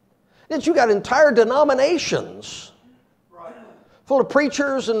 You got entire denominations full of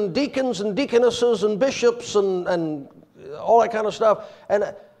preachers and deacons and deaconesses and bishops and all that kind of stuff,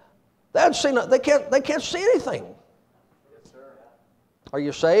 and they can't see anything. Yes, sir. Are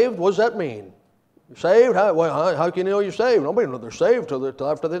you saved? What does that mean? You're saved? How can you know you're saved? Nobody knows they're saved till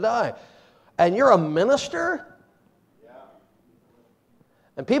after they die. And you're a minister? Yeah.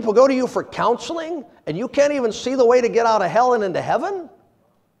 And people go to you for counseling, and you can't even see the way to get out of hell and into heaven?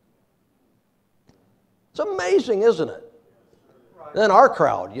 It's amazing, isn't it? Then our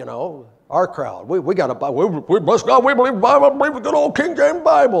crowd, we got a Bible. We bless God, we believe the Bible, we believe the good old King James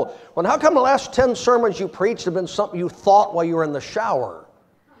Bible. Well, how come the last 10 sermons you preached have been something you thought while you were in the shower?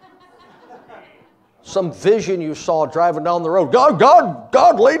 Some vision you saw driving down the road.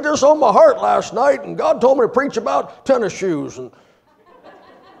 God laid this on my heart last night, and God told me to preach about tennis shoes. And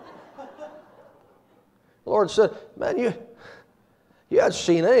the Lord said, man, you hadn't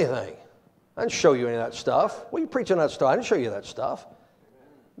seen anything. I didn't show you any of that stuff. What are you preaching that stuff? I didn't show you that stuff.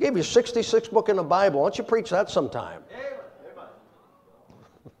 I gave you 66 books in the Bible. Why don't you preach that sometime?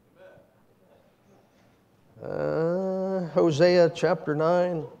 Hosea chapter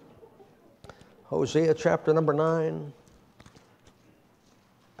 9. Hosea chapter number 9.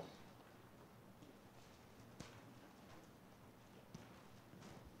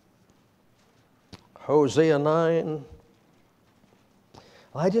 Hosea 9.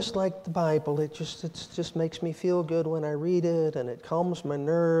 I just like the Bible. It just makes me feel good when I read it, and it calms my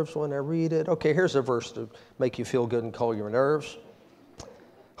nerves when I read it. Okay, here's a verse to make you feel good and calm your nerves.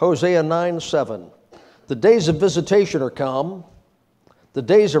 Hosea 9:7. The days of visitation are come. The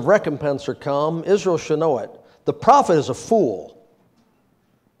days of recompense are come. Israel shall know it. The prophet is a fool.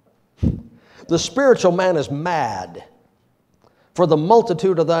 The spiritual man is mad for the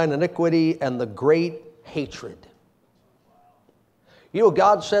multitude of thine iniquity and the great hatred. You know what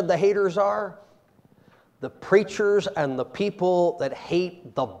God said the haters are? The preachers and the people that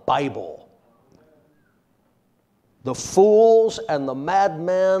hate the Bible. The fools and the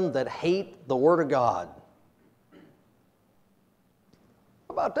madmen that hate the Word of God.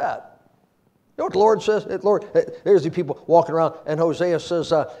 How about that? You know what the Lord says? There's the people walking around, and Hosea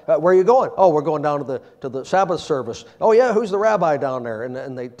says, where are you going? Oh, we're going down to the Sabbath service. Oh, yeah, who's the rabbi down there?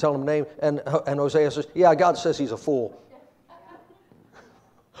 And they tell him the name, and Hosea says, yeah, God says he's a fool.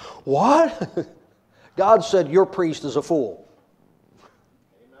 What? God said your priest is a fool.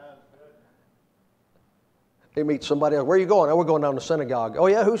 Amen. They meet somebody else. Where are you going? Oh, we're going down to synagogue. Oh,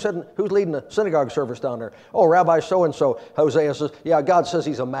 yeah? Who's leading the synagogue service down there? Oh, Rabbi so-and-so. Hosea says, yeah, God says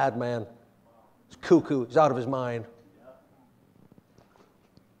he's a madman. He's cuckoo. He's out of his mind.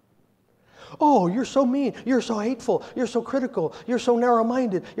 Oh, you're so mean. You're so hateful. You're so critical. You're so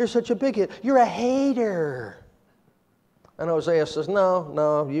narrow-minded. You're such a bigot. You're a hater. And Hosea says,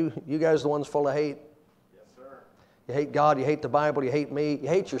 no, you guys are the ones full of hate. Yes, sir. You hate God, you hate the Bible, you hate me, you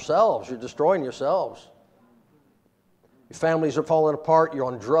hate yourselves, you're destroying yourselves. Your families are falling apart, you're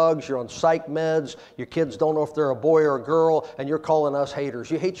on drugs, you're on psych meds, your kids don't know if they're a boy or a girl, and you're calling us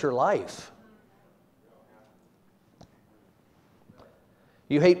haters. You hate your life.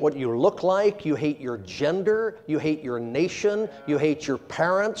 You hate what you look like, you hate your gender, you hate your nation, you hate your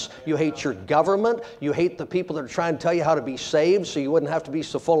parents, you hate your government, you hate the people that are trying to tell you how to be saved so you wouldn't have to be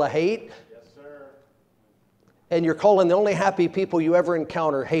so full of hate. Yes, sir. And you're calling the only happy people you ever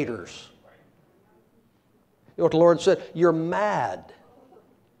encounter haters. You know what the Lord said? You're mad.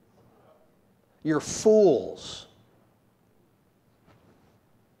 You're fools.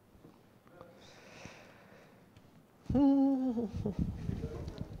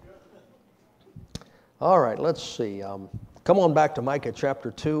 All right, let's see. Come on back to Micah chapter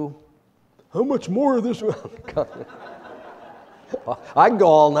 2. How much more of this? I can go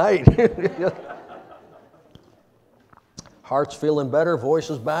all night. Heart's feeling better, voice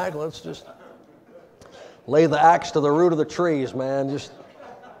is back. Let's just lay the axe to the root of the trees, man. Just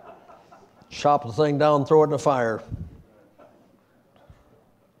chop the thing down, throw it in the fire.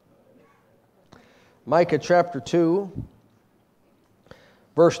 Micah chapter 2,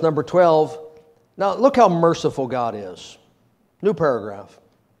 verse number 12. Now, look how merciful God is. New paragraph.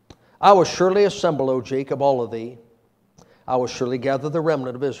 I will surely assemble, O Jacob, all of thee. I will surely gather the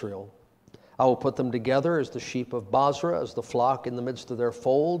remnant of Israel. I will put them together as the sheep of Basra, as the flock in the midst of their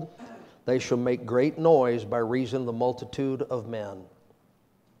fold. They shall make great noise by reason of the multitude of men.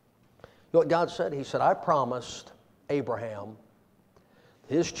 You know what God said? He said, I promised Abraham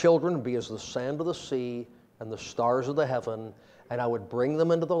his children would be as the sand of the sea and the stars of the heaven, and I would bring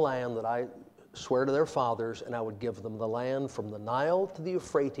them into the land that I swear to their fathers, and I would give them the land from the Nile to the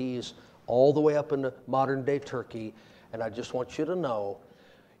Euphrates, all the way up into modern-day Turkey. And I just want you to know,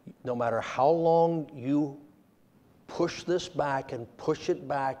 no matter how long you push this back and push it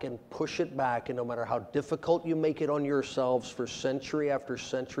back and push it back, and no matter how difficult you make it on yourselves for century after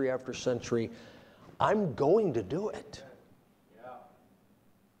century after century, I'm going to do it.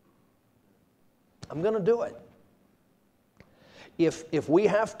 I'm going to do it. If we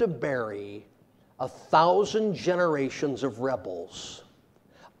have to bury 1,000 generations of rebels,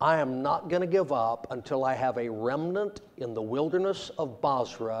 I am not going to give up until I have a remnant in the wilderness of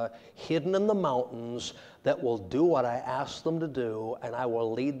Basra, hidden in the mountains, that will do what I ask them to do, and I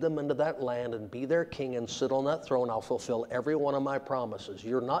will lead them into that land and be their king and sit on that throne. I'll fulfill every one of my promises.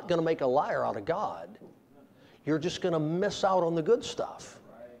 You're not going to make a liar out of God. You're just going to miss out on the good stuff.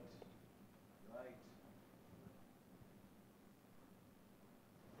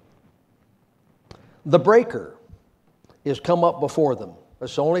 The breaker is come up before them.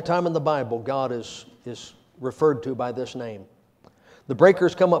 That's the only time in the Bible God is referred to by this name. The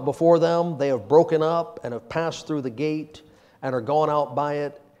breakers come up before them. They have broken up and have passed through the gate and are gone out by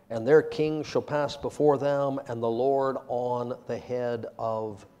it, and their king shall pass before them, and the Lord on the head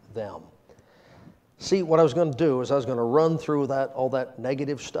of them. See, what I was going to do is I was going to run through all that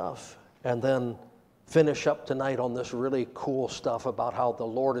negative stuff and then finish up tonight on this really cool stuff about how the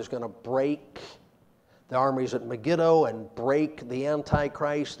Lord is going to break the armies at Megiddo and break the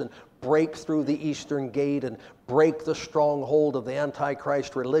Antichrist and break through the eastern gate and break the stronghold of the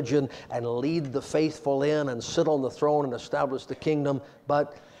Antichrist religion and lead the faithful in and sit on the throne and establish the kingdom.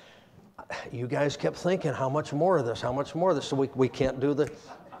 But you guys kept thinking, how much more of this? How much more of this? So we can't do the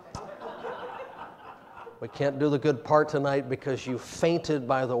good part tonight because you fainted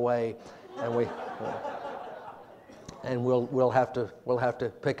by the way, and we'll have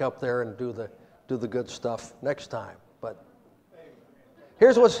to pick up there and do the good stuff next time. But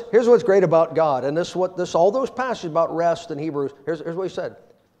here's what's great about God, and all those passages about rest in Hebrews. Here's what he said: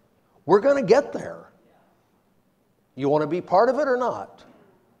 we're going to get there. You want to be part of it or not?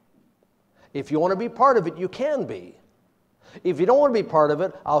 If you want to be part of it, you can be. If you don't want to be part of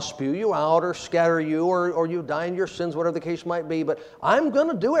it, I'll spew you out or scatter you or you die in your sins, whatever the case might be. But I'm going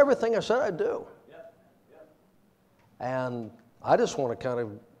to do everything I said I'd do. And I just want to kind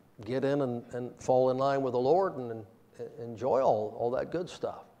of get in and fall in line with the Lord and enjoy all that good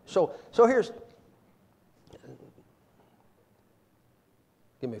stuff. So here's,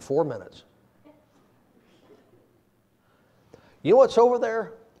 give me 4 minutes. You know what's over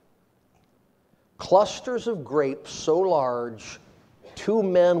there? Clusters of grapes so large, 2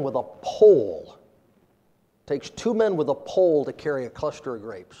 men with a pole. It takes 2 men with a pole to carry a cluster of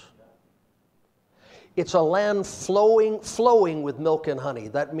grapes. It's a land flowing with milk and honey.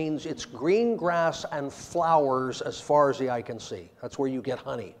 That means it's green grass and flowers as far as the eye can see. That's where you get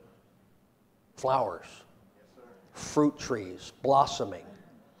honey. Flowers. fruit trees blossoming.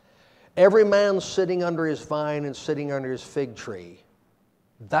 Every man sitting under his vine and sitting under his fig tree.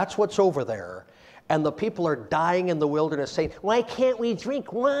 That's what's over there. And the people are dying in the wilderness saying, why can't we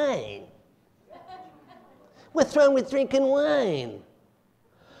drink wine? What's wrong with drinking wine?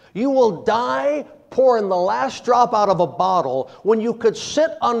 You will die pouring the last drop out of a bottle when you could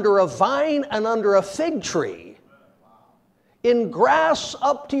sit under a vine and under a fig tree in grass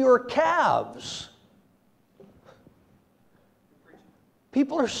up to your calves.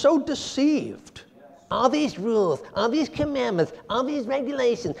 People are so deceived. All these rules, all these commandments, all these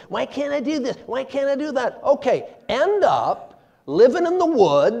regulations. Why can't I do this? Why can't I do that? Okay, end up living in the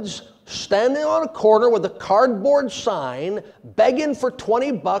woods, standing on a corner with a cardboard sign, begging for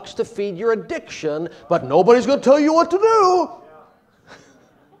 $20 to feed your addiction, but nobody's going to tell you what to do.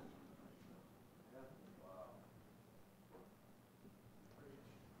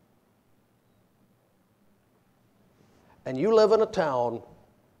 And you live in a town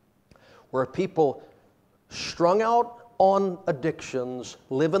where people strung out on addictions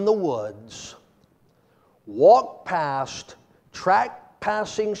live in the woods, walk past track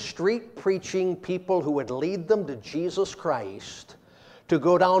passing, street preaching people who would lead them to Jesus Christ, to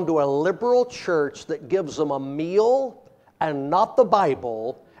go down to a liberal church that gives them a meal and not the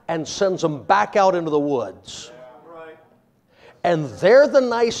Bible and sends them back out into the woods. And they're the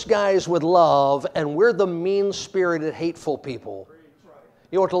nice guys with love, and we're the mean-spirited, hateful people.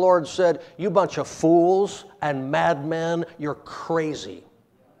 You know what the Lord said? You bunch of fools and madmen, you're crazy.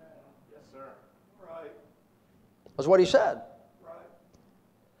 Yes, sir. Right. That's what he said.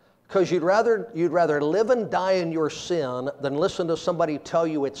 Because you'd rather live and die in your sin than listen to somebody tell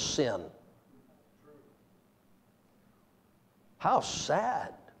you it's sin. How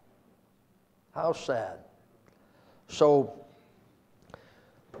sad. How sad. So,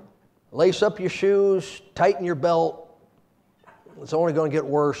 lace up your shoes, tighten your belt. It's only going to get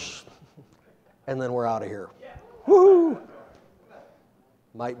worse, and then we're out of here. Woo!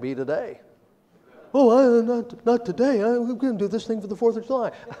 Might be today. Oh, not today. I'm going to do this thing for the 4th of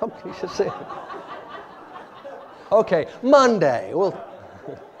July. Okay, Monday. Well,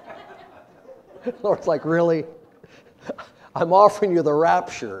 Lord's like, really? I'm offering you the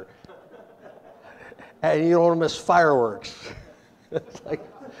rapture, and you don't want to miss fireworks. It's like,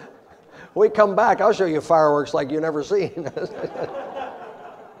 we come back, I'll show you fireworks like you've never seen.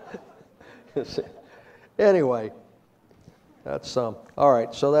 Anyway, that's, all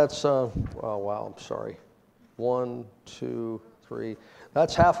right, so that's, oh, wow, I'm sorry. 1, 2, 3.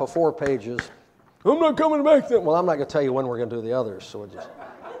 That's half of 4 pages. I'm not coming back then. Well, I'm not going to tell you when we're going to do the others, so we'll just.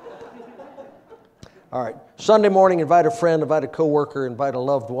 All right, Sunday morning, invite a friend, invite a coworker, invite a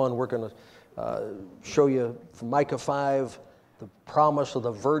loved one. We're going to show you from Micah 5, the promise of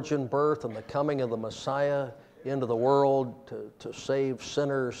the virgin birth and the coming of the Messiah into the world to save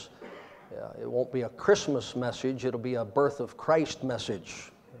sinners. It won't be a Christmas message, it'll be a birth of Christ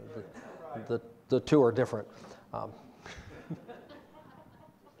message. The two are different. I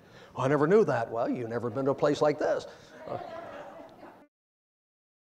never knew that. Well, you've never been to a place like this.